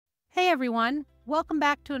everyone. Welcome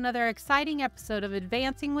back to another exciting episode of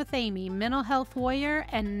Advancing with Amy, Mental Health Warrior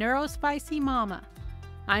and Neurospicy Mama.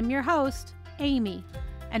 I'm your host, Amy,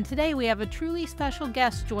 and today we have a truly special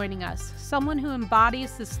guest joining us, someone who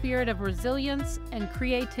embodies the spirit of resilience and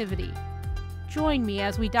creativity. Join me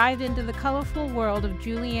as we dive into the colorful world of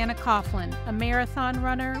Julianna Coughlin, a marathon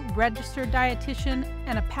runner, registered dietitian,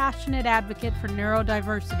 and a passionate advocate for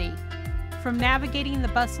neurodiversity. From navigating the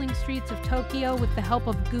bustling streets of Tokyo with the help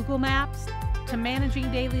of Google Maps, to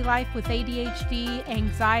managing daily life with ADHD,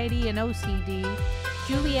 anxiety, and OCD,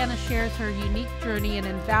 Julianna shares her unique journey and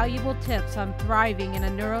invaluable tips on thriving in a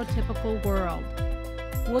neurotypical world.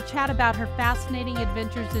 We'll chat about her fascinating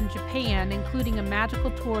adventures in Japan, including a magical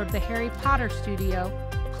tour of the Harry Potter studio.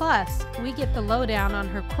 Plus, we get the lowdown on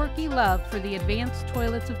her quirky love for the advanced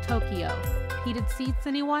toilets of Tokyo. Heated seats,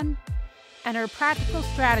 anyone? And her practical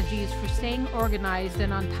strategies for staying organized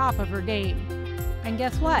and on top of her game. And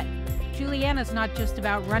guess what? Julianna's not just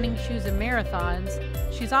about running shoes and marathons.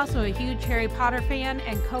 She's also a huge Harry Potter fan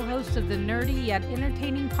and co-host of the nerdy yet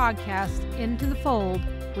entertaining podcast Into the Fold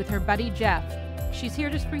with her buddy Jeff. She's here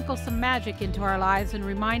to sprinkle some magic into our lives and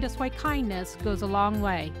remind us why kindness goes a long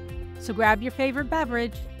way. So grab your favorite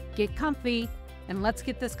beverage, get comfy, and let's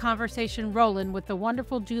get this conversation rolling with the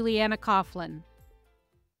wonderful Julianna Coughlin.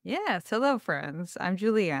 Yes, hello friends. I'm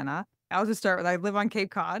Julianna. I'll just start with I live on Cape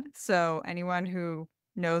Cod, so anyone who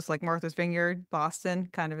knows like Martha's Vineyard, Boston,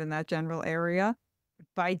 kind of in that general area.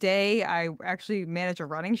 By day, I actually manage a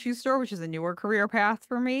running shoe store, which is a newer career path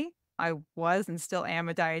for me. I was and still am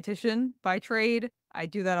a dietitian by trade. I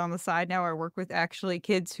do that on the side now. I work with actually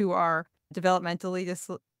kids who are developmentally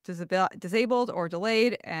disabled or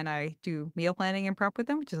delayed, and I do meal planning and prep with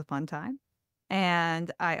them, which is a fun time.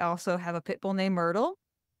 And I also have a pit bull named Myrtle.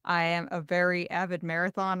 I am a very avid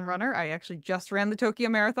marathon runner. I actually just ran the Tokyo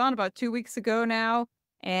Marathon about 2 weeks ago now.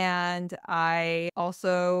 And I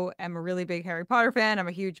also am a really big Harry Potter fan. I'm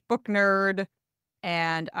a huge book nerd.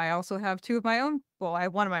 And I also have two of my own. Well, I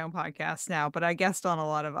have one of my own podcasts now, but I guest on a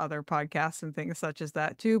lot of other podcasts and things such as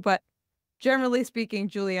that too. But generally speaking,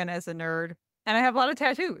 Julianna is a nerd. And I have a lot of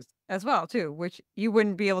tattoos as well too, which you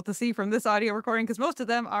wouldn't be able to see from this audio recording because most of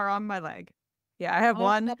them are on my leg. Yeah, I have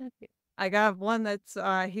one. I got one that's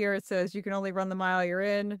here. It says you can only run the mile you're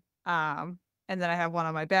in. And then I have one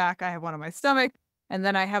on my back. I have one on my stomach. And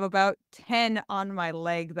then I have about 10 on my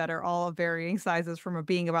leg that are all of varying sizes from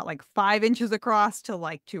being about like 5 inches across to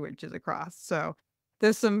like 2 inches across. So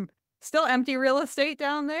there's some still empty real estate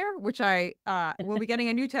down there, which I will be getting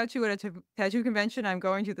a new tattoo at a tattoo convention I'm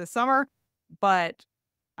going to this summer. But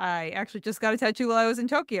I actually just got a tattoo while I was in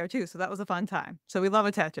Tokyo too. So that was a fun time. So we love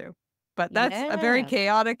a tattoo. But that's a very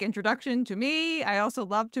chaotic introduction to me. I also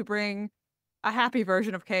love to bring a happy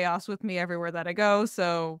version of chaos with me everywhere that I go.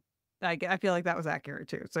 So I feel like that was accurate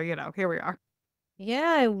too. So, here we are.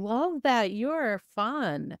 Yeah, I love that. You're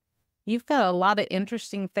fun. You've got a lot of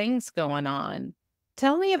interesting things going on.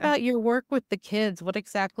 Tell me about your work with the kids. What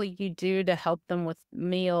exactly you do to help them with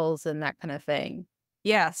meals and that kind of thing.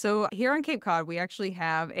 Yeah. So here on Cape Cod, we actually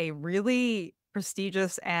have a really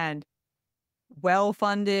prestigious and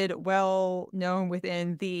well-funded, well-known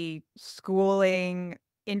within the schooling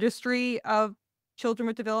industry of children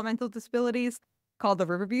with developmental disabilities called the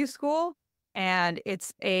Riverview School. And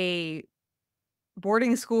it's a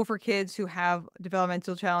boarding school for kids who have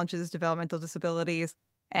developmental challenges, developmental disabilities.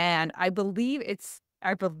 And I believe it's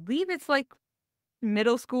like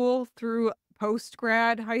middle school through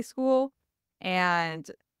post-grad high school. And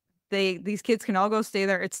these kids can all go stay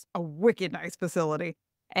there. It's a wicked nice facility.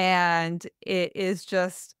 And it is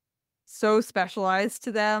just so specialized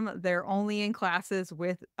to them. They're only in classes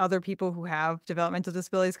with other people who have developmental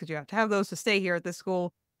disabilities because you have to have those to stay here at this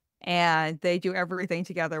school. And they do everything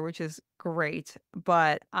together, which is great.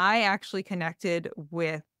 But I actually connected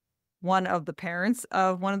with one of the parents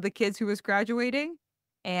of one of the kids who was graduating.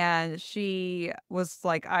 And she was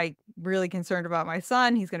like, I'm really concerned about my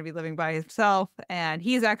son. He's going to be living by himself. And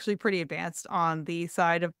he's actually pretty advanced on the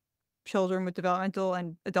side of children with developmental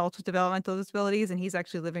and adults with developmental disabilities. And he's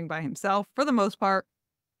actually living by himself for the most part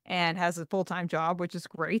and has a full-time job, which is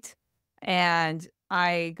great. And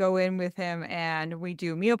I go in with him and we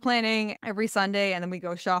do meal planning every Sunday. And then we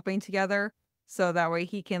go shopping together. So that way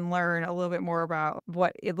he can learn a little bit more about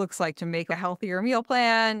what it looks like to make a healthier meal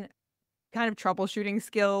plan, kind of troubleshooting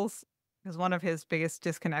skills. Because one of his biggest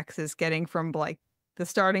disconnects is getting from like the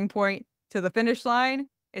starting point to the finish line.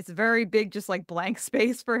 It's very big, just like blank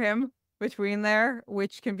space for him between there,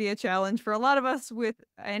 which can be a challenge for a lot of us with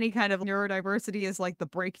any kind of neurodiversity is like the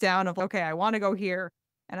breakdown of, okay, I want to go here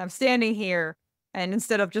and I'm standing here. And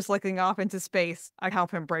instead of just looking off into space, I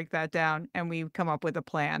help him break that down and we come up with a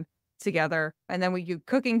plan. together. And then we do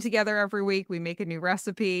cooking together every week. We make a new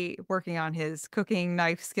recipe, working on his cooking,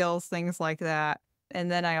 knife skills, things like that.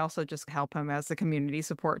 And then I also just help him as a community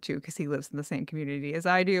support too, because he lives in the same community as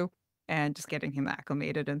I do, and just getting him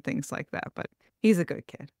acclimated and things like that. But he's a good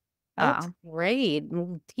kid. That's great.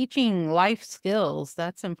 Teaching life skills,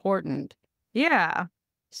 that's important. Yeah.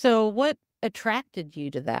 So what attracted you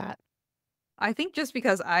to that? I think just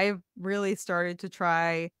because I've really started to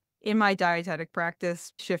try in my dietetic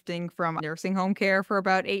practice, shifting from nursing home care for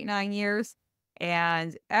about 8, 9 years.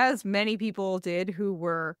 And as many people did who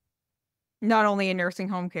were not only in nursing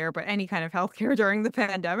home care, but any kind of healthcare during the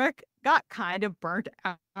pandemic, got kind of burnt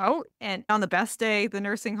out. And on the best day, the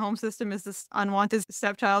nursing home system is this unwanted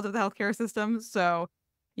stepchild of the healthcare system. So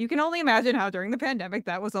you can only imagine how during the pandemic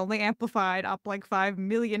that was only amplified up like 5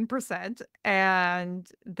 million%. And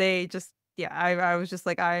they just, yeah, I was just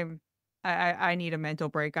like, I need a mental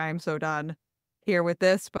break. I am so done here with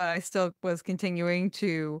this. But I still was continuing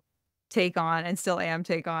to take on and still am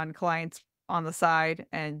take on clients on the side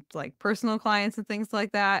and like personal clients and things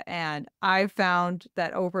like that. And I've found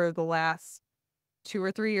that over the last 2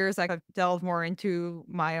 or 3 years, I've delved more into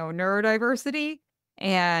my own neurodiversity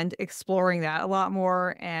and exploring that a lot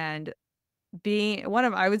more. And being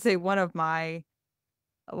I would say one of my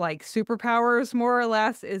like superpowers, more or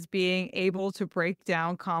less, is being able to break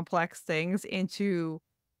down complex things into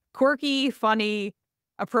quirky, funny,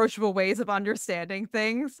 approachable ways of understanding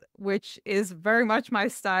things, which is very much my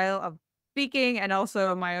style of speaking and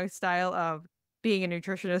also my style of being a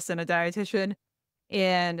nutritionist and a dietitian.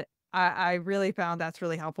 And I really found that's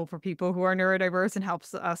really helpful for people who are neurodiverse and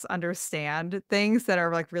helps us understand things that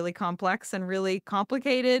are like really complex and really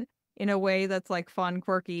complicated in a way that's like fun,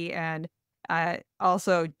 quirky, and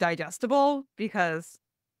also digestible because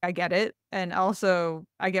I get it. And also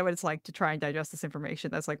I get what it's like to try and digest this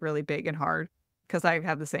information that's like really big and hard because I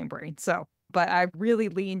have the same brain. So, but I've really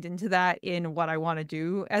leaned into that in what I want to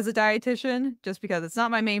do as a dietitian, just because it's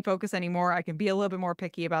not my main focus anymore. I can be a little bit more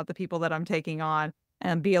picky about the people that I'm taking on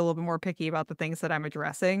and be a little bit more picky about the things that I'm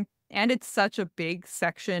addressing. And it's such a big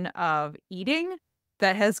section of eating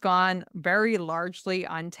that has gone very largely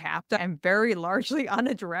untapped and very largely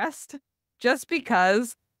unaddressed just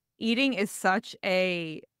because eating is such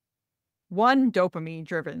a one, dopamine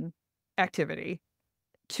driven activity,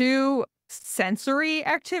 two, sensory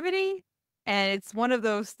activity. And it's one of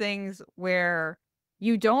those things where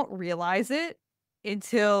you don't realize it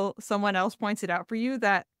until someone else points it out for you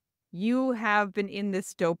that you have been in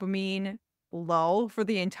this dopamine lull for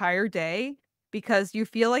the entire day because you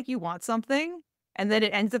feel like you want something and then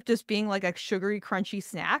it ends up just being like a sugary, crunchy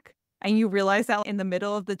snack. And you realize that in the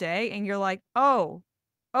middle of the day and you're like, oh,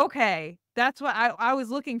 okay, that's what I was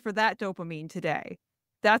looking for, that dopamine today.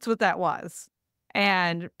 That's what that was.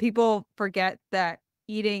 And people forget that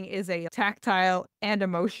eating is a tactile and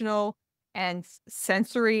emotional and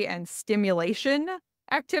sensory and stimulation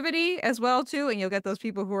activity as well too. And you'll get those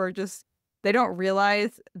people who are just, they don't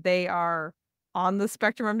realize they are on the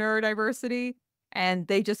spectrum of neurodiversity and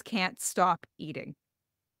they just can't stop eating.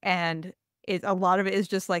 And a lot of it is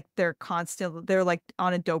just like they're like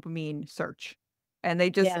on a dopamine search and they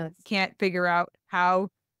just Yes. can't figure out how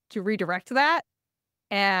to redirect that.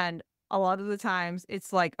 And a lot of the times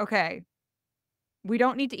it's like, okay, we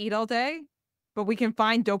don't need to eat all day, but we can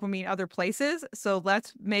find dopamine other places. So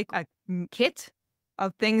let's make a kit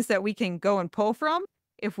of things that we can go and pull from.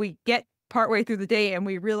 If we get partway through the day and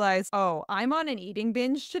we realize, oh, I'm on an eating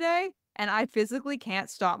binge today and I physically can't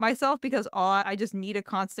stop myself because I just need a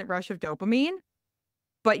constant rush of dopamine,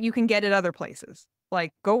 but you can get it other places.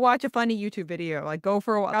 Like go watch a funny YouTube video, like go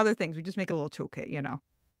for other things. We just make a little toolkit, you know.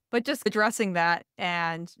 But just addressing that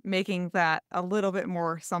and making that a little bit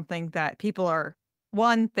more something that people are,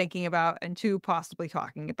 one, thinking about, and two, possibly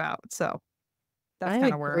talking about. So that's I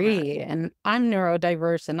kind of where I'm at. agree. And I'm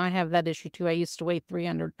neurodiverse and I have that issue too. I used to weigh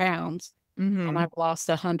 300 pounds and I've lost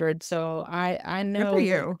 100. So I Good know for what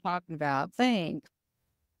you're you. talking about. Thanks.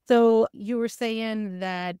 So you were saying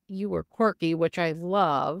that you were quirky, which I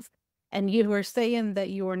love. And you were saying that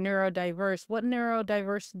you were neurodiverse. What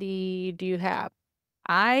neurodiversity do you have?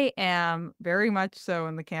 I am very much so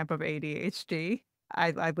in the camp of ADHD.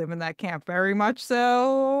 I live in that camp very much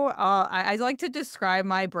so. I like to describe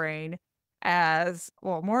my brain as,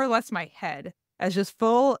 well, more or less my head, as just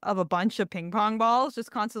full of a bunch of ping pong balls, just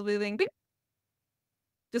constantly being beep,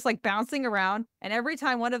 just like bouncing around. And every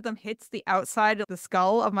time one of them hits the outside of the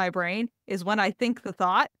skull of my brain is when I think the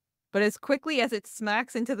thought. But as quickly as it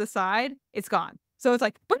smacks into the side, it's gone. So it's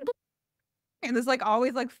like, boop, boop, and there's like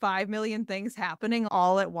always like 5 million things happening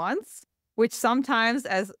all at once, which sometimes,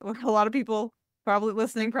 as a lot of people probably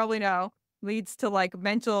listening probably know, leads to like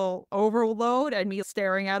mental overload and me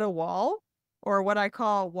staring at a wall, or what I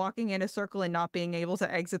call walking in a circle and not being able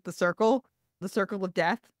to exit the circle of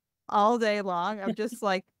death all day long. I'm just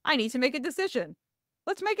like, I need to make a decision.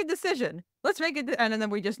 Let's make a decision. Let's make it. And then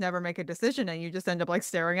we just never make a decision. And you just end up like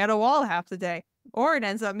staring at a wall half the day. Or it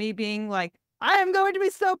ends up me being like, I am going to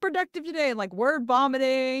be so productive today, and like word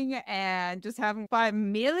vomiting and just having 5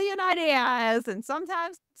 million ideas. And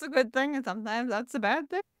sometimes it's a good thing, and sometimes that's a bad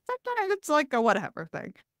thing. Sometimes it's like a whatever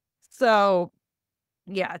thing. So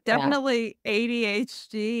yeah, Yeah. definitely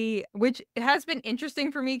ADHD, which has been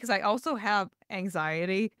interesting for me because I also have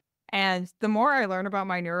anxiety. And the more I learn about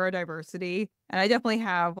my neurodiversity, and I definitely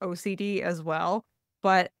have OCD as well,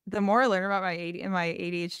 but the more I learn about my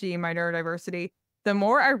ADHD and my neurodiversity, the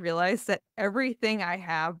more I realize that everything I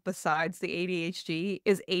have besides the ADHD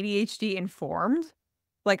is ADHD informed.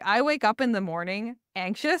 Like I wake up in the morning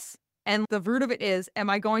anxious, and the root of it is, am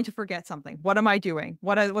I going to forget something? What am I doing?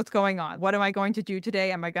 What's going on? What am I going to do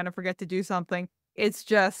today? Am I going to forget to do something? It's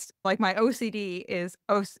just like my OCD is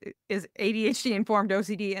ADHD informed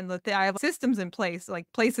OCD, and I have systems in place, like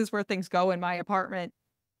places where things go in my apartment,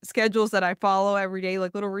 schedules that I follow every day,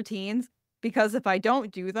 like little routines. Because if I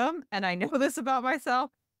don't do them, and I know this about myself,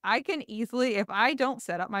 I can easily, if I don't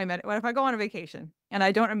set up what if I go on a vacation and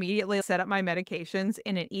I don't immediately set up my medications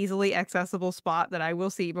in an easily accessible spot that I will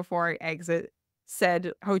see before I exit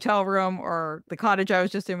said hotel room or the cottage I was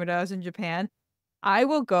just in when I was in Japan, I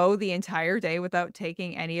will go the entire day without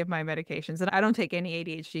taking any of my medications. And I don't take any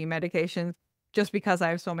ADHD medications just because I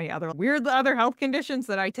have so many other weird other health conditions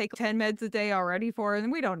that I take 10 meds a day already for,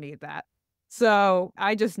 and we don't need that. So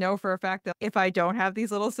I just know for a fact that if I don't have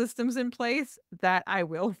these little systems in place, that I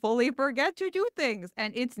will fully forget to do things.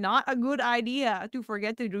 And it's not a good idea to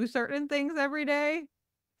forget to do certain things every day.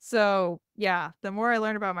 So yeah, the more I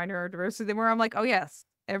learn about my neurodiversity, the more I'm like, oh yes,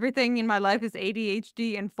 everything in my life is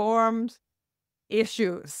ADHD informed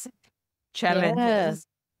issues, Yeah. challenges.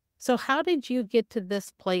 So how did you get to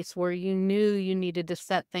this place where you knew you needed to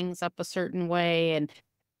set things up a certain way? And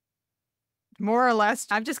More or less,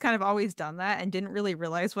 I've just kind of always done that and didn't really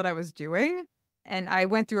realize what I was doing. And I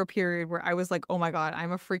went through a period where I was like, oh my God,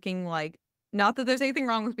 I'm a freaking like, not that there's anything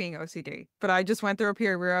wrong with being OCD, but I just went through a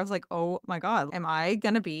period where I was like, oh my God, am I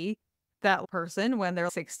going to be that person when they're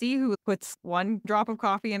 60 who puts one drop of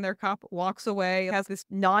coffee in their cup, walks away, has this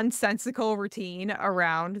nonsensical routine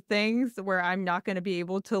around things where I'm not going to be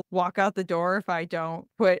able to walk out the door if I don't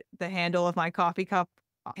put the handle of my coffee cup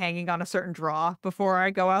hanging on a certain draw before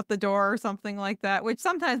I go out the door or something like that, which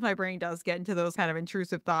sometimes my brain does get into those kind of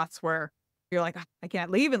intrusive thoughts where you're like, "Ah, I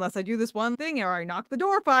can't leave unless I do this one thing or I knock the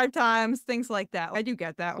door 5 times," things like that. I do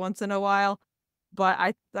get that once in a while. But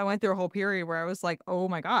I went through a whole period where I was like, "Oh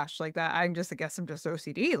my gosh, like that I guess I'm just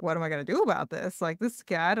OCD. What am I gonna do about this? Like this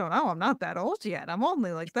guy, I don't know. I'm not that old yet. I'm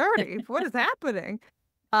only like 30. What is happening?"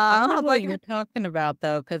 I know what Like, you're talking about,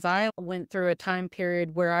 though, because I went through a time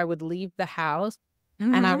period where I would leave the house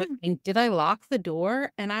and I would mhm. think, did I lock the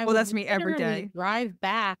door? And I Well, would that's me every literally day. drive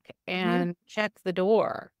back Mhm. and check the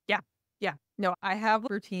door. Yeah. Yeah. No, I have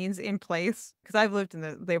routines in place because I've lived in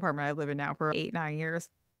the apartment I live in now for 8, 9 years.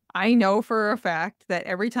 I know for a fact that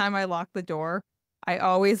every time I lock the door, I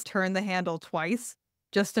always turn the handle twice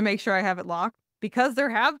just to make sure I have it locked because there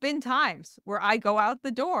have been times where I go out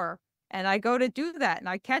the door and I go to do that and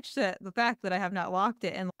I catch the fact that I have not locked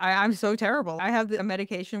it, and I'm so terrible. I have a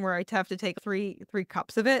medication where I have to take three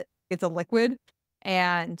cups of it. It's a liquid,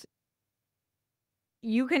 and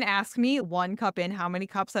you can ask me 1 cup in how many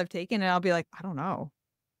cups I've taken, and I'll be like, "I don't know.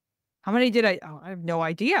 How many did I oh, I have no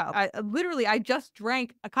idea." Literally, I just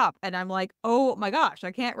drank a cup, and I'm like, "Oh my gosh,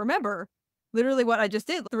 I can't remember literally what I just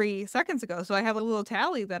did 3 seconds ago." So I have a little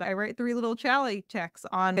tally that I write 3 little tally checks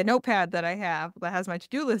on a notepad that I have that has my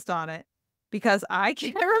to-do list on it because I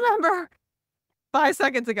can't remember 5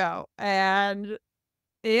 seconds ago. And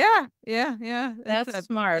yeah, it's That's a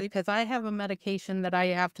smart because I have a medication that I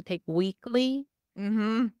have to take weekly.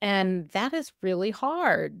 mhm. And that is really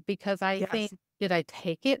hard because I think, Yes. did I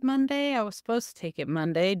take it Monday? I was supposed to take it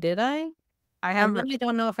Monday, did I? I And have then I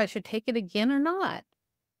don't know if I should take it again or not.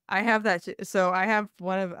 I have that too. So I have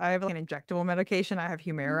like an injectable medication. I have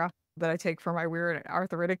Humira that I take for my weird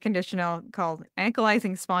arthritic condition called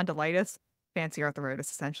ankylosing spondylitis, fancy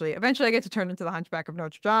arthritis essentially. Eventually I get to turn into the Hunchback of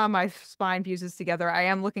Notre Dame. My spine fuses together. I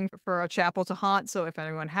am looking for a chapel to haunt, so if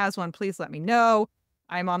anyone has one, please let me know.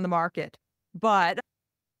 I'm on the market. But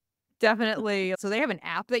definitely, so they have an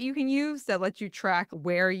app that you can use that lets you track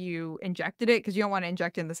where you injected it because you don't want to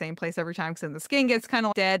inject it in the same place every time because then the skin gets kind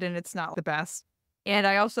of dead and it's not the best. And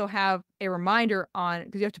I also have a reminder on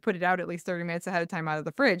because you have to put it out at least 30 minutes ahead of time out of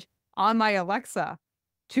the fridge on my Alexa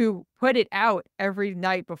to put it out every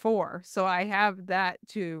night before. So I have that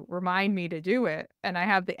to remind me to do it. And I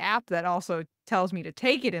have the app that also tells me to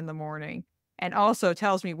take it in the morning and also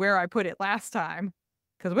tells me where I put it last time.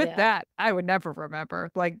 Because with Yeah. that, I would never remember.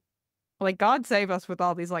 Like God save us with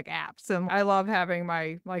all these like apps. And I love having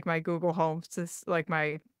my Google Home, like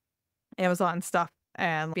my Amazon stuff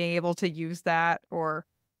and being able to use that or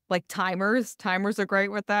like timers. Timers are great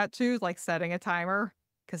with that too, like setting a timer.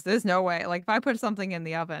 Cause there's no way, like if I put something in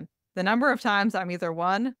the oven, the number of times I'm either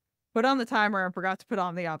one, put on the timer and forgot to put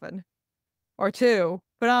on the oven, or two,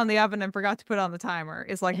 put on the oven and forgot to put on the timer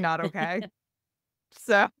is like not okay.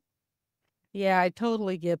 So, Yeah, I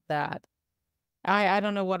totally get that. I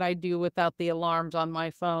don't know what I'd do without the alarms on my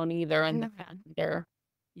phone either and the no. calendar.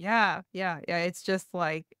 Yeah. It's just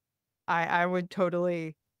like I would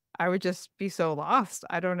totally I would just be so lost.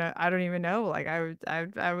 I don't know. I don't even know. Like I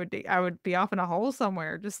would be off in a hole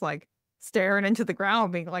somewhere, just like staring into the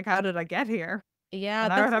ground, being like, how did I get here? Yeah,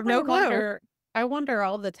 And I would that's have what I no clue. wonder. I wonder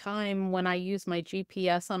all the time when I use my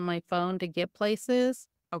GPS on my phone to get places.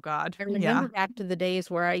 Oh God. I Yeah. remember back to the days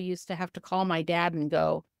where I used to have to call my dad and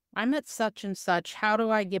go, "I'm at such and such. How do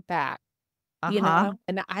I get back?" You Uh-huh. know?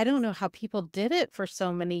 And I don't know how people did it for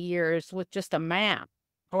so many years with just a map.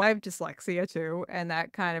 Oh, I have dyslexia too. And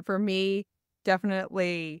that kind of for me,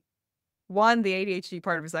 definitely one, the ADHD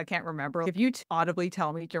part of it is I can't remember. If you audibly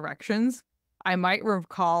tell me directions, I might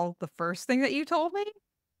recall the first thing that you told me,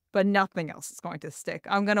 but nothing else is going to stick.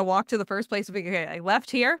 I'm gonna walk to the first place and be, okay, I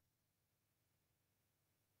left here,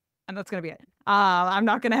 and that's gonna be it. I'm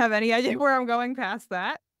not gonna have any idea where I'm going past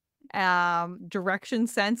that. Direction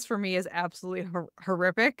sense for me is absolutely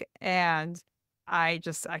horrific, and I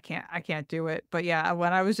can't do it. But yeah,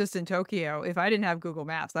 when I was just in Tokyo, if I didn't have Google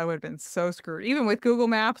Maps, I would have been so screwed. Even with Google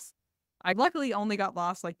Maps, I luckily only got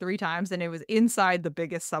lost like 3 times, and it was inside the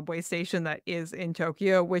biggest subway station that is in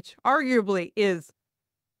Tokyo, which arguably is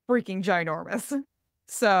freaking ginormous.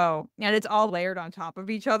 So, and it's all layered on top of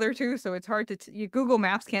each other too. So it's hard to, Google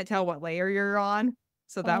Maps can't tell what layer you're on.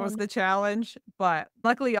 So that Oh, was the challenge. But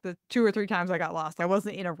luckily, the 2 or 3 times I got lost, I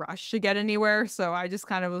wasn't in a rush to get anywhere. So I just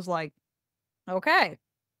kind of was like, okay,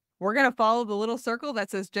 we're going to follow the little circle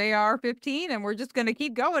that says JR 15 and we're just going to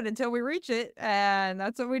keep going until we reach it. And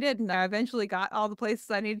that's what we did. And I eventually got all the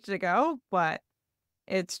places I needed to go. But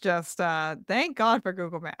it's just, thank God for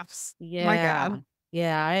Google Maps. My yeah. God.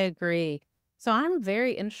 Yeah, I agree. So I'm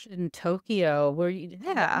very interested in Tokyo. I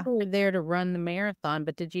know Yeah. you were there to run the marathon,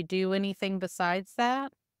 but did you do anything besides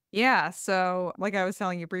that? Yeah, so like I was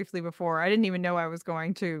telling you briefly before, I didn't even know I was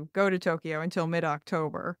going to go to Tokyo until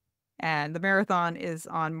mid-October, and the marathon is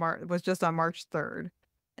on was just on March 3rd.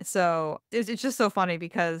 So it's just so funny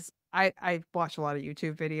because I watch a lot of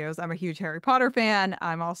YouTube videos. I'm a huge Harry Potter fan.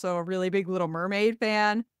 I'm also a really big Little Mermaid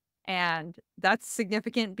fan, and that's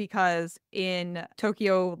significant because in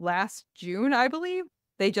Tokyo last June, I believe,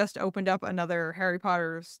 they just opened up another Harry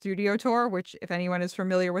Potter studio tour, which if anyone is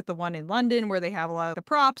familiar with the one in London where they have a lot of the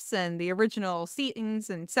props and the original seatings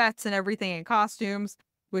and sets and everything and costumes,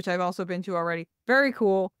 which I've also been to already. Very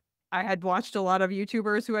cool. I had watched a lot of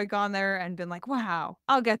YouTubers who had gone there and been like, wow,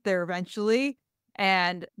 I'll get there eventually.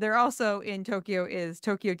 And they're also in Tokyo is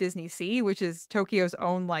Tokyo Disney Sea, which is Tokyo's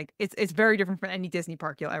own like it's very different from any Disney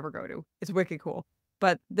park you'll ever go to. It's wicked cool.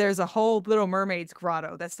 But there's a whole Little Mermaid's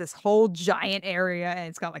grotto. That's this whole giant area, and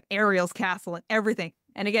it's got like Ariel's castle and everything.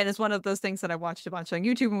 And again, it's one of those things that I watched a bunch on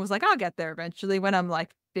YouTube and was like, I'll get there eventually when I'm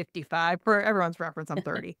like 55. For everyone's reference, I'm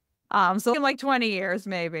 30. So in like 20 years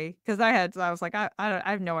maybe, because I was like, I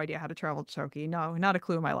have no idea how to travel to Tokyo. No, not a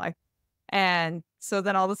clue in my life. And so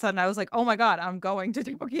then all of a sudden I was like, oh my God, I'm going to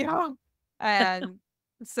Tokyo. And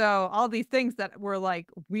so all these things that were like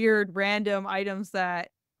weird, random items that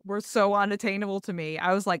were so unattainable to me,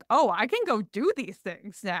 I was like, oh, I can go do these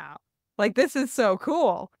things now. Like, this is so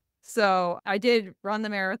cool. So I did run the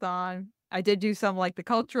marathon. I did do some like the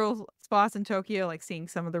cultural spots in Tokyo, like seeing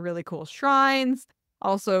some of the really cool shrines.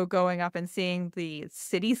 Also going up and seeing the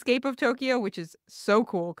cityscape of Tokyo, which is so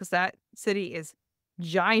cool because that city is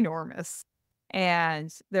ginormous.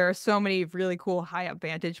 And there are so many really cool high up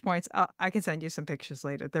vantage points. I can send you some pictures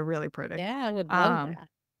later. They're really pretty. Yeah, I would love Um, that.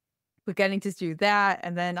 but getting to do that,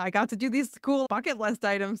 and then I got to do these cool bucket list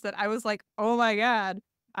items that I was like, "Oh my God,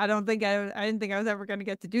 I didn't think I was ever gonna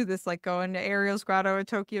get to do this," like going to Ariel's Grotto at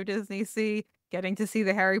Tokyo Disney Sea, getting to see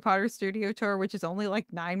the Harry Potter studio tour, which is only like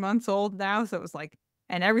 9 months old now, so it was like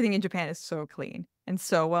and everything in Japan is so clean and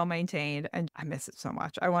so well maintained, and I miss it so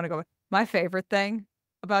much. I wanna go my favorite thing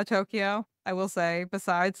about Tokyo, I will say,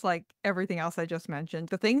 besides, like, everything else I just mentioned,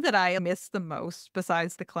 the thing that I miss the most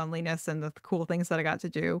besides the cleanliness and the cool things that I got to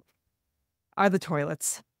do are the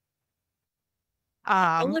toilets.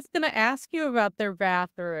 I Um, was gonna ask you about their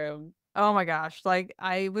bathroom. oh my gosh, like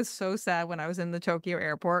I was so sad when I was in the Tokyo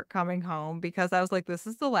airport coming home because I was like, this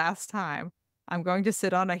is the last time I'm going to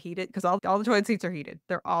sit on a heated because all the toilet seats are heated.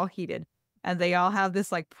 They're all heated. And they all have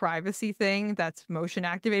this like privacy thing that's motion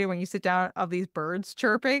activated when you sit down of these birds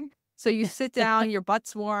chirping. So you sit down, your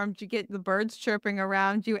butt's warmed, you get the birds chirping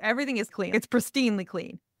around you. Everything is clean. It's pristinely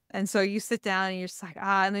clean. And so you sit down and you're just like,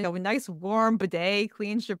 and then a nice warm bidet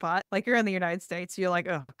cleans your butt. Like you're in the United States. You're like,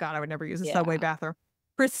 oh God, I would never use a subway Yeah. bathroom.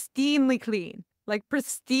 Pristinely clean, like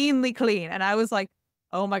pristinely clean. And I was like,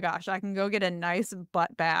 oh my gosh, I can go get a nice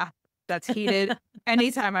butt bath that's heated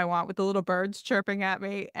anytime I want with the little birds chirping at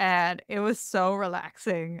me. And it was so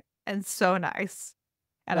relaxing and so nice.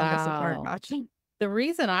 And I miss it very Wow. much. The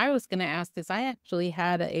reason I was gonna ask is I actually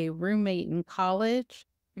had a roommate in college.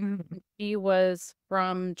 Mhm. She was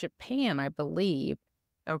from Japan, I believe,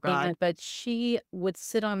 Oh God. and but she would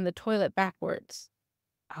sit on the toilet backwards.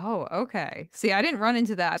 Oh, okay. See, I didn't run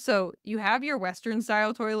into that. So you have your Western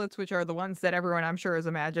style toilets, which are the ones that everyone I'm sure is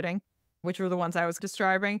imagining, which were the ones I was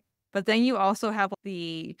describing. But then you also have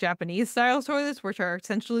the Japanese style toilets, which are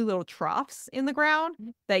essentially little troughs in the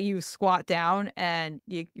ground that you squat down and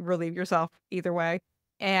you relieve yourself either way.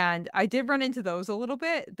 And I did run into those a little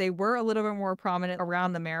bit. They were a little bit more prominent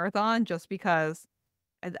around the marathon just because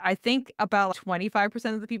I think about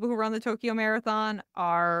 25% of the people who run the Tokyo Marathon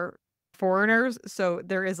are foreigners. So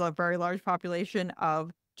there is a very large population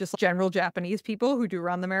of just general Japanese people who do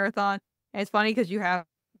run the marathon. And it's funny because you have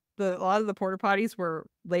a lot of the porta potties were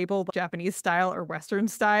labeled Japanese style or Western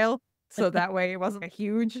style. So that way it wasn't a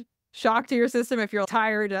huge shock to your system if you're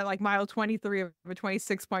tired at like mile 23 of a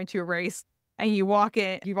 26.2 race and you walk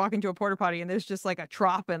into a porta potty and there's just like a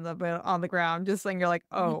trough on the ground, just and you're like,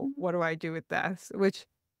 oh, Mhm. what do I do with this? Which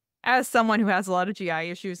as someone who has a lot of GI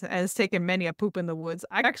issues and has taken many a poop in the woods,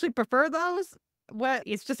 I actually prefer those. What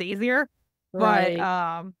it's just easier. But Right.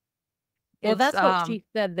 Well, it's that's what she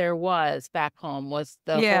said there was back home was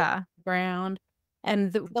the whole yeah. ground.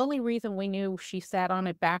 And the only reason we knew she sat on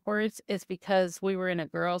it backwards is because we were in a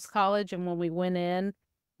girls' college, and when we went in,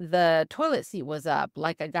 the toilet seat was up,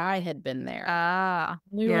 like a guy had been there. Ah,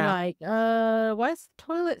 We were yeah. like, why's the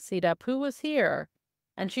toilet seat up? Who was here?"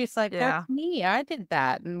 And she's like, "That's Yeah. me. I did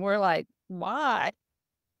that." And we're like, "Why?"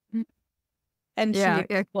 Mm, And she yeah,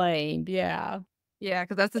 yeah, explained, yeah. yeah,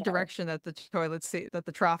 because that's the So direction that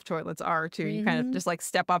the trough toilets are too. You kind of mhm. just like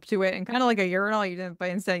step up to it and kind of like a urinal, you didn't, but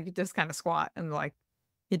instead you just kind of squat and like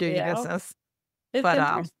you do your Yeah. business. It's But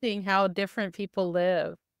interesting how different people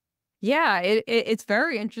live. yeah, it's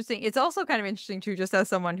very interesting. It's also kind of interesting too, just as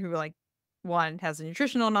someone who like one has a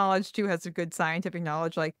nutritional knowledge, two has a good scientific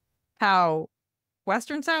knowledge, like how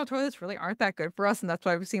Western style toilets really aren't that good for us, and that's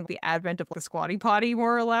why we've seen the advent of the squatty potty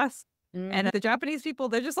more or less. And Mhm. the Japanese people,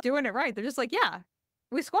 they're just doing it right. They're just like, yeah,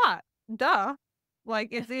 we squat, duh. Like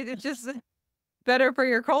it's just better for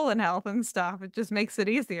your colon health and stuff. It just makes it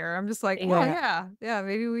easier. I'm just like, well, Yeah. yeah, yeah,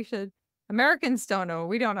 maybe we should. Americans don't know.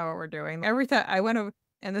 We don't know what we're doing. Every time I went over,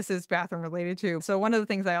 and this is bathroom related too. So one of the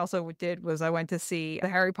things I also did was I went to see the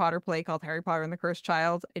Harry Potter play called Harry Potter and the Cursed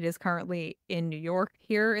Child. It is currently in New York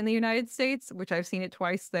here in the United States, which I've seen it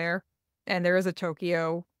twice there. And there is a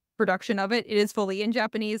Tokyo production of it. It is fully in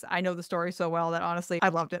Japanese. I know the story so well that honestly, I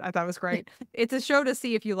loved it. I thought it was great. It's a show to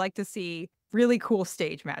see if you like to see really cool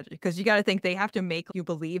stage magic because you got to think they have to make you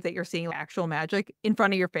believe that you're seeing actual magic in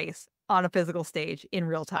front of your face on a physical stage in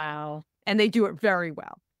real time. Wow. And they do it very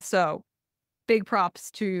well. So big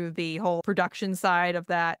props to the whole production side of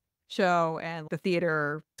that show and the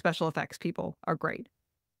theater special effects people are great.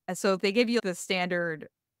 And so they give you the standard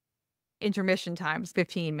intermission times,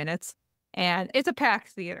 15 minutes, and it's a packed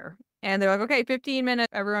theater. And they're like, okay, 15 minutes,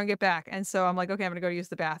 everyone get back. And so I'm like, okay, I'm going to go use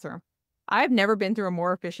the bathroom. I've never been through a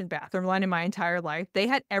more efficient bathroom line in my entire life. They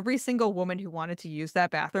had every single woman who wanted to use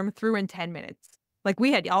that bathroom through in 10 minutes. Like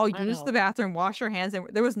we had all used the Wow. bathroom, wash our hands, and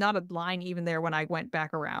there was not a line even there when I went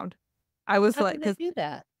back around. I was How like, did they because do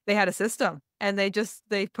that? they had a system and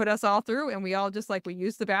they put us all through and we all just like we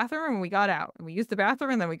used the bathroom and we got out and we used the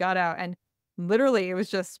bathroom and then we got out. And literally it was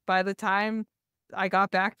just by the time I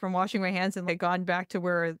got back from washing my hands and like gone back to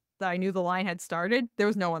where I knew the line had started, there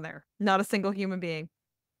was no one there. Not a single human being.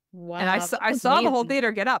 And Wow, that's I saw the whole amazing.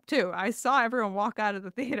 theater get up too. I saw everyone walk out of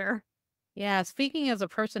the theater. Yeah, speaking as a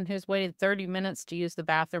person who's waited 30 minutes to use the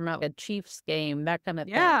bathroom at a Chiefs game, that kind of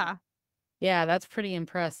thing. Yeah. Yeah, that's pretty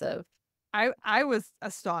impressive. I was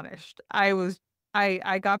astonished.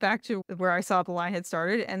 I got back to where I saw the line had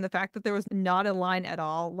started and the fact that there was not a line at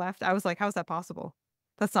all left, I was like, "How's that possible?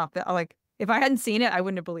 That's not like, if I hadn't seen it, I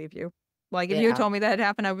wouldn't have believed you. Like, if you had Yeah. told me that had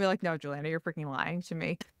happened, I'd be like, "No, Juliana, you're freaking lying to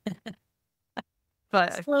me."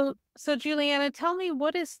 But So Juliana, tell me,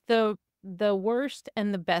 what is the worst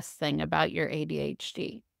and the best thing about your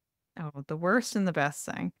ADHD? oh, the worst and the best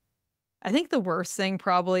thing. I think the worst thing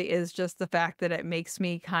probably is just the fact that it makes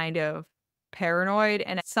me kind of paranoid,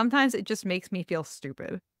 and sometimes it just makes me feel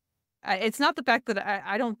stupid. It's not the fact that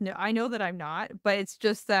I don't know. I know that I'm not, but it's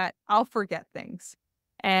just that I'll forget things,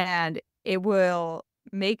 and it will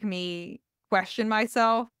make me question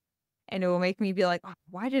myself, and it will make me be like, "Oh,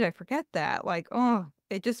 why did I forget that?" Like, oh,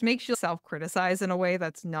 it just makes you self-criticize in a way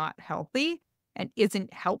that's not healthy and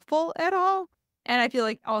isn't helpful at all. And I feel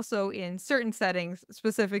like also in certain settings,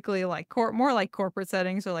 specifically like more like corporate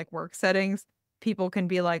settings or like work settings, people can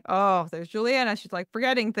be like, "Oh, there's Juliana. She's like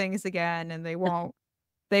forgetting things again," and they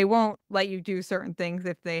won't let you do certain things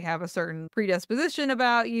if they have a certain predisposition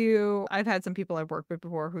about you. I've had some people I've worked with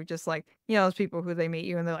before who just like, those people who they meet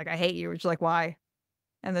you and they're like, "I hate you." It's like, "Why?"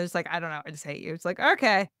 And they're just like, "I don't know, I just hate you." It's like,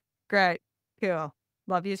 "Okay, great, cool.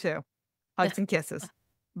 Love you too. Hugs and kisses."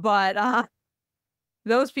 But,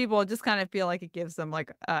 those people just kind of feel like it gives them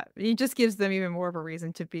like, it just gives them even more of a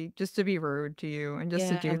reason to be rude to you and just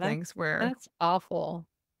to Yeah, do things where that's awful.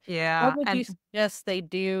 What yeah, would you and suggest they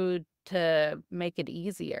do to make it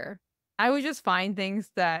easier? I would just find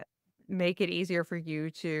things that make it easier for you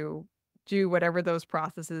to do whatever those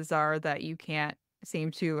processes are that you can't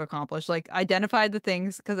seem to accomplish. Like identify the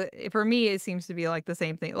things because for me it seems to be like the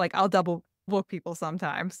same thing. Like I'll double book people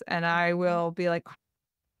sometimes, and I Mhm. will be like,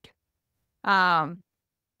 um,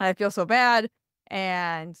 I feel so bad,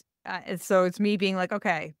 and so it's me being like,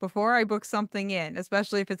 okay, before I book something in,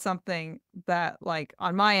 especially if it's something that like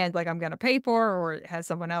on my end, like I'm gonna pay for, or it has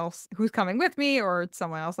someone else who's coming with me, or it's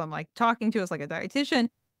someone else I'm like talking to as like a dietitian.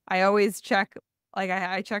 I always check, like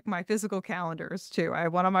I check my physical calendars too. I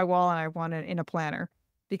have one on my wall and I have one in a planner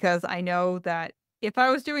because I know that if I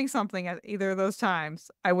was doing something at either of those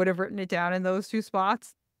times, I would have written it down in those two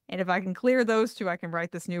spots. And if I can clear those two, I can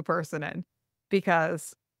write this new person in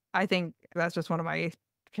because I think that's just one of my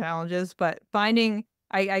challenges, but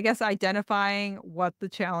I guess identifying what the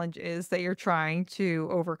challenge is that you're trying to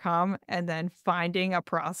overcome and then finding a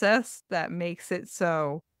process that makes it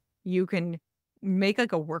so you can make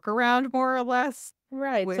like a workaround more or less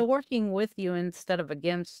Right, with so working with you instead of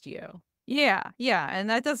against you. yeah, yeah, and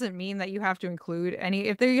that doesn't mean that you have to include any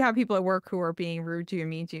if there you have people at work who are being rude to you,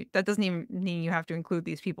 mean to you, that doesn't even mean you have to include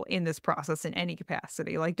these people in this process in any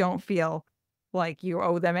capacity. Like, don't feel like you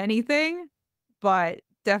owe them anything, but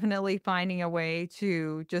definitely finding a way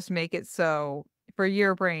to just make it so for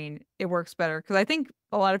your brain it works better. Because I think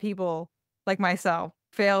a lot of people, like myself,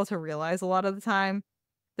 fail to realize a lot of the time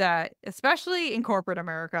that especially in corporate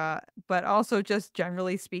America, but also just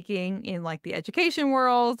generally speaking in like the education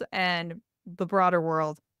world and the broader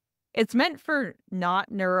world, it's meant for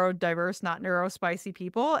not neurodiverse, not neurospicy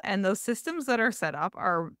people. And those systems that are set up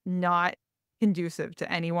are not conducive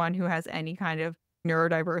to anyone who has any kind of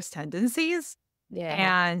neurodiverse tendencies.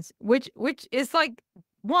 Yeah. And which is like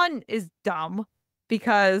one is dumb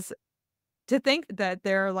because to think that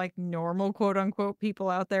there are, like, normal, quote, unquote, people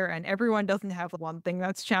out there and everyone doesn't have one thing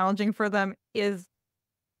that's challenging for them is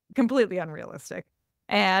completely unrealistic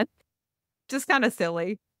and just kinda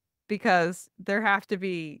silly because there has to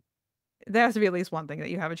be at least one thing that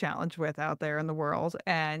you have a challenge with out there in the world,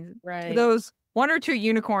 and to Right. those 1 or 2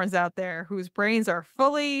 unicorns out there whose brains are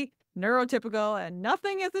fully neurotypical and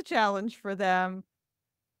nothing is a challenge for them,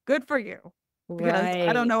 good for you, because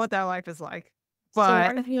I don't Right. know what that life is like, So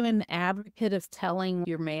but are you an advocate of telling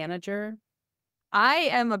your manager? I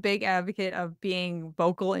am a big advocate of being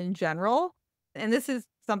vocal in general, and this is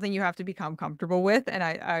something you have to become comfortable with, and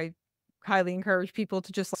I highly encourage people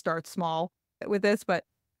to just start small with this, but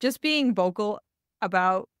just being vocal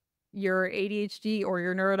about your ADHD or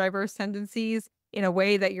your neurodiverse tendencies in a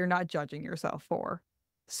way that you're not judging yourself for.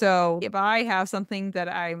 So, if I have something that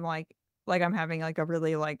I'm like I'm having like a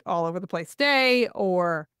really like all over the place day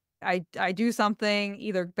or I do something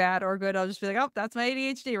either bad or good, I'll just be like, "Oh, that's my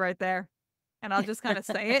ADHD right there." And I'll just kinda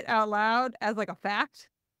say it out loud as, like, a fact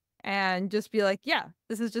and just be like, "Yeah,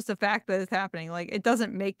 this is just a fact that is happening." Like, it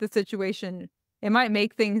doesn't make the situation it might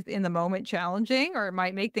make things in the moment challenging, or it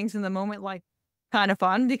might make things in the moment, like, kinda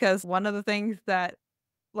fun because one of the things that,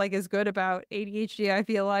 like, is good about ADHD, I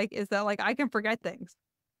feel like, is that, like, I can forget things.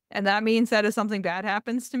 And that means that if something bad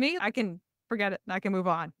happens to me, I can forget it and I can move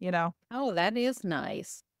on, you know? Oh, that is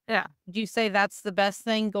nice. Yeah. Would you say that's the best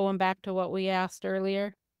thing, going back to what we asked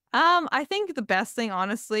earlier? I think the best thing,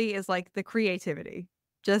 honestly, is, like, the creativity.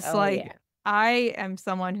 Just, Oh, like, yeah. I am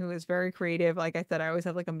someone who is very creative, like I said, I always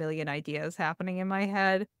have, like, a million ideas happening in my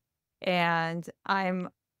head, and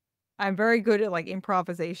I'm very good at, like,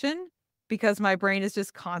 improvisation because my brain is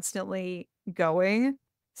just constantly going.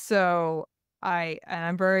 So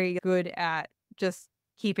I'm very good at just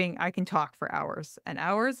I can talk for hours and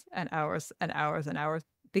hours and hours and hours and hours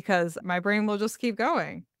because my brain will just keep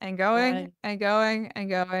going and going Right. and going and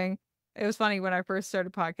going. It was funny when I first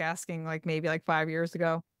started podcasting, like maybe like 5 years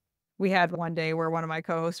ago. We had one day where one of my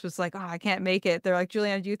co-hosts was like, "Oh, I can't make it." They're like,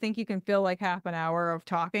 "Julianna, do you think you can fill like half an hour of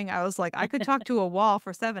talking?" I was like, "I could talk to a wall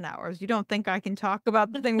for 7 hours. You don't think I can talk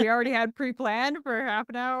about the thing we already had pre-planned for half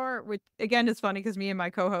an hour?" Which again is funny because me and my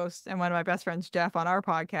co-host and one of my best friends, Jeff, on our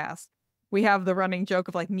podcast, we have the running joke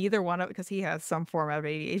of like neither one of because he has some form of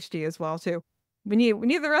ADHD as well too.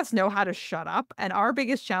 Neither of us know how to shut up, and our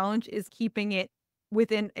biggest challenge is keeping it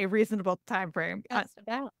within a reasonable time frame. That's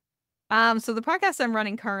about. So the podcast I'm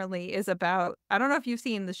running currently is about, I don't know if you've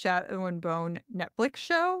seen the Shadow and Bone Netflix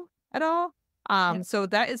show at all. Yeah. So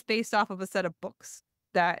that is based off of a set of books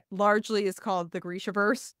that largely is called the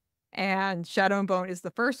Grishaverse. And Shadow and Bone is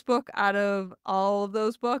the first book out of all of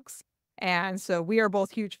those books. And so we are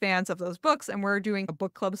both huge fans of those books, and we're doing a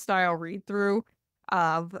book club style read through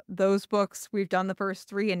of those books. We've done the first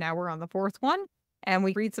three, and now we're on the fourth one. And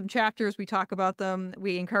we read some chapters, we talk about them.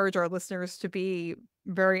 We encourage our listeners to be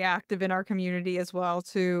very active in our community as well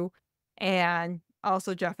too. And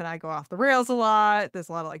also Jeff and I go off the rails a lot. There's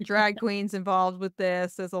a lot of like drag queens involved with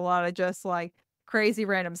this. There's a lot of just like crazy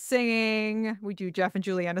random singing. We do Jeff and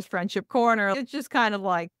Julianna's friendship corner. It's just kind of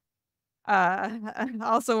like uh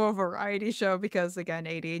also a variety show because again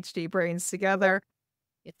ADHD brains together.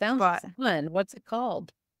 It sounds But fun. What's it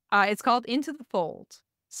called? it's called Into the Fold. Into the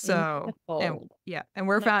So and Fold. yeah, and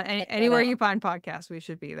we're I'm gonna found check that anywhere out. you find podcasts, we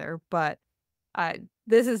should be there. But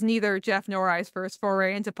this is neither Jeff nor I's first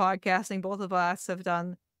foray into podcasting. Both of us have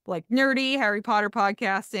done like nerdy Harry Potter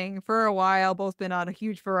podcasting for a while, both been on a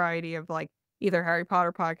huge variety of like either Harry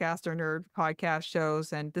Potter podcast or nerd podcast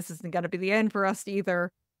shows. And this isn't going to be the end for us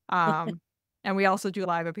either. Um, and we also do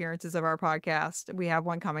live appearances of our podcast. We have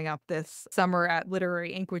one coming up this summer at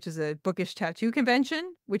Literary Ink, which is a bookish tattoo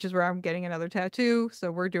convention, which is where I'm getting another tattoo.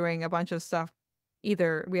 So we're doing a bunch of stuff.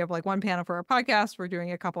 Either we have like one panel for our podcast, we're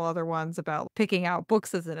doing a couple other ones about picking out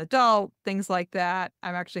books as an adult, things like that.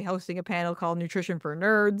 I'm actually hosting a panel called Nutrition for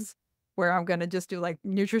Nerds, where I'm going to just do like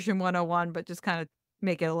Nutrition 101, but just kind of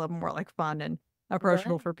make it a little more like fun and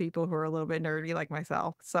approachable Right. for people who are a little bit nerdy like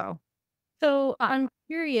myself. So, So uh, I'm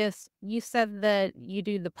curious, you said that you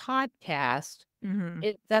do the podcast. mhm.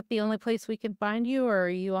 Is that the only place we can find you, or are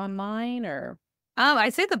you online, or?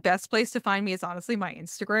 I'd say the best place to find me is honestly my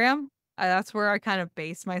Instagram. That's where I kind of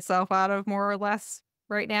base myself out of more or less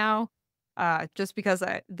right now. Just because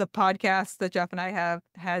the podcast that Jeff and I have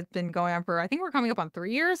has been going on for, I think we're coming up on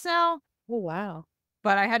 3 years now. Oh, wow.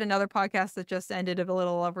 But I had another podcast that just ended a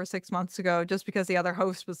little over 6 months ago, just because the other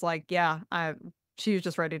host was like, "Yeah, she was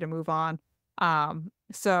just ready to move on."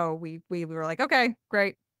 So we were like, "Okay,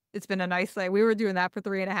 great." It's been a nice like we were doing that for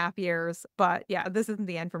 3.5 years, but yeah, this isn't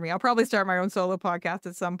the end for me. I'll probably start my own solo podcast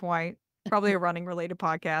at some point, probably a running related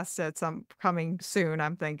podcast at some coming soon,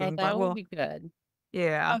 I'm Oh, thinking, but that would we'll be good.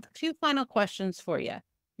 yeah. Two final questions for you.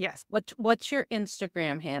 Yes. What's your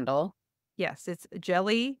Instagram handle? Yes, it's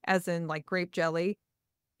jelly as in like grape jelly,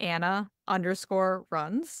 Anna underscore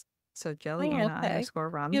runs. So jelly Oh, Anna okay. underscore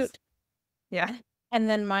runs. Cute. Yeah. And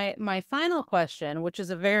then my final question, which is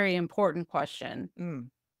a very important question. Mm.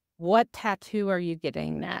 What tattoo are you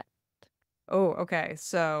getting next? Oh, okay.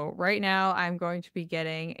 So right now I'm going to be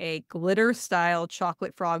getting a glitter style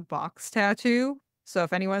chocolate frog box tattoo. So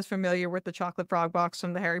if anyone's familiar with the chocolate frog box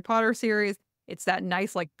from the Harry Potter series, it's that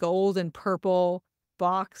nice like gold and purple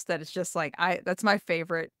box that is just like that's my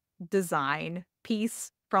favorite design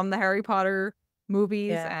piece from the Harry Potter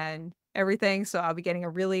movies Yeah. and everything. So I'll be getting a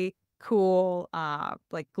really cool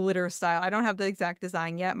like glitter style. I don't have the exact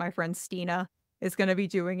design yet. My friend Stina is going to be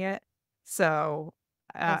doing it. So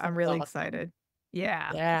That I'm sounds really awesome. excited. Yeah.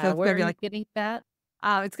 So Yeah. it's Where gonna are be you like getting that?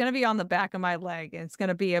 it's gonna be on the back of my leg, and it's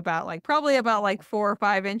gonna be about like probably about like 4 or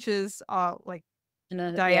 5 inches like Yeah.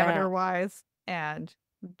 diameter wise. And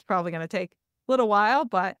it's probably gonna take a little while,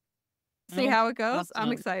 but see Oh, how it goes. I'm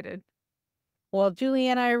awesome. excited. Well,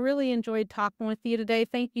 Julianne, I really enjoyed talking with you today.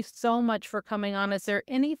 Thank you so much for coming on. Is there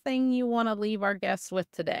anything you want to leave our guests with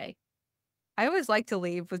today? I always like to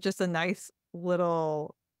leave with just a nice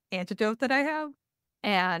little antidote that I have.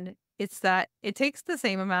 And it's that it takes the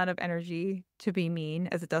same amount of energy to be mean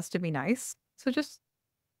as it does to be nice. So just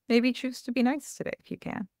maybe choose to be nice today if you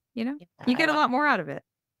can. You know, Yeah, you get a lot more out of it.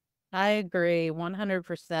 I agree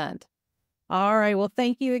 100%. All right. Well,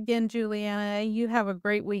 thank you again, Juliana. You have a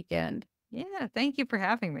great weekend. Yeah. Thank you for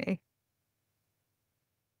having me.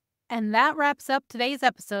 And that wraps up today's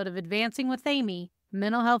episode of Advancing with Amy,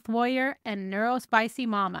 mental health warrior and neurospicy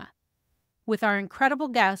mama. with our incredible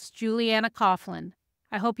guest, Julianna Coughlin.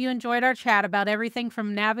 I hope you enjoyed our chat about everything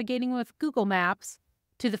from navigating with Google Maps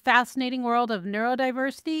to the fascinating world of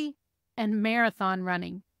neurodiversity and marathon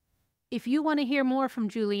running. If you want to hear more from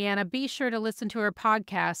Julianna, be sure to listen to her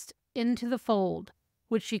podcast, Into the Fold,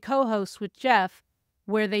 which she co-hosts with Jeff,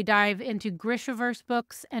 where they dive into Grishaverse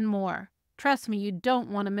books and more. Trust me, you don't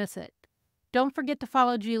want to miss it. Don't forget to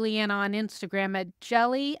follow Julianna on Instagram at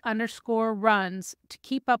jelly_runs to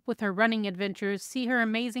keep up with her running adventures, see her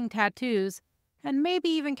amazing tattoos, and maybe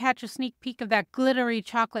even catch a sneak peek of that glittery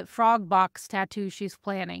chocolate frog box tattoo she's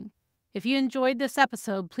planning. If you enjoyed this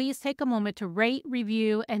episode, please take a moment to rate,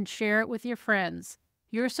 review, and share it with your friends.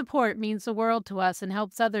 Your support means the world to us and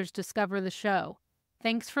helps others discover the show.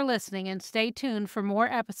 Thanks for listening, and stay tuned for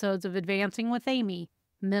more episodes of Advancing with Amy,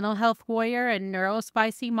 Mental Health Warrior and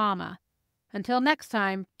Neurospicy Mama. Until next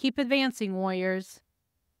time, keep advancing, warriors.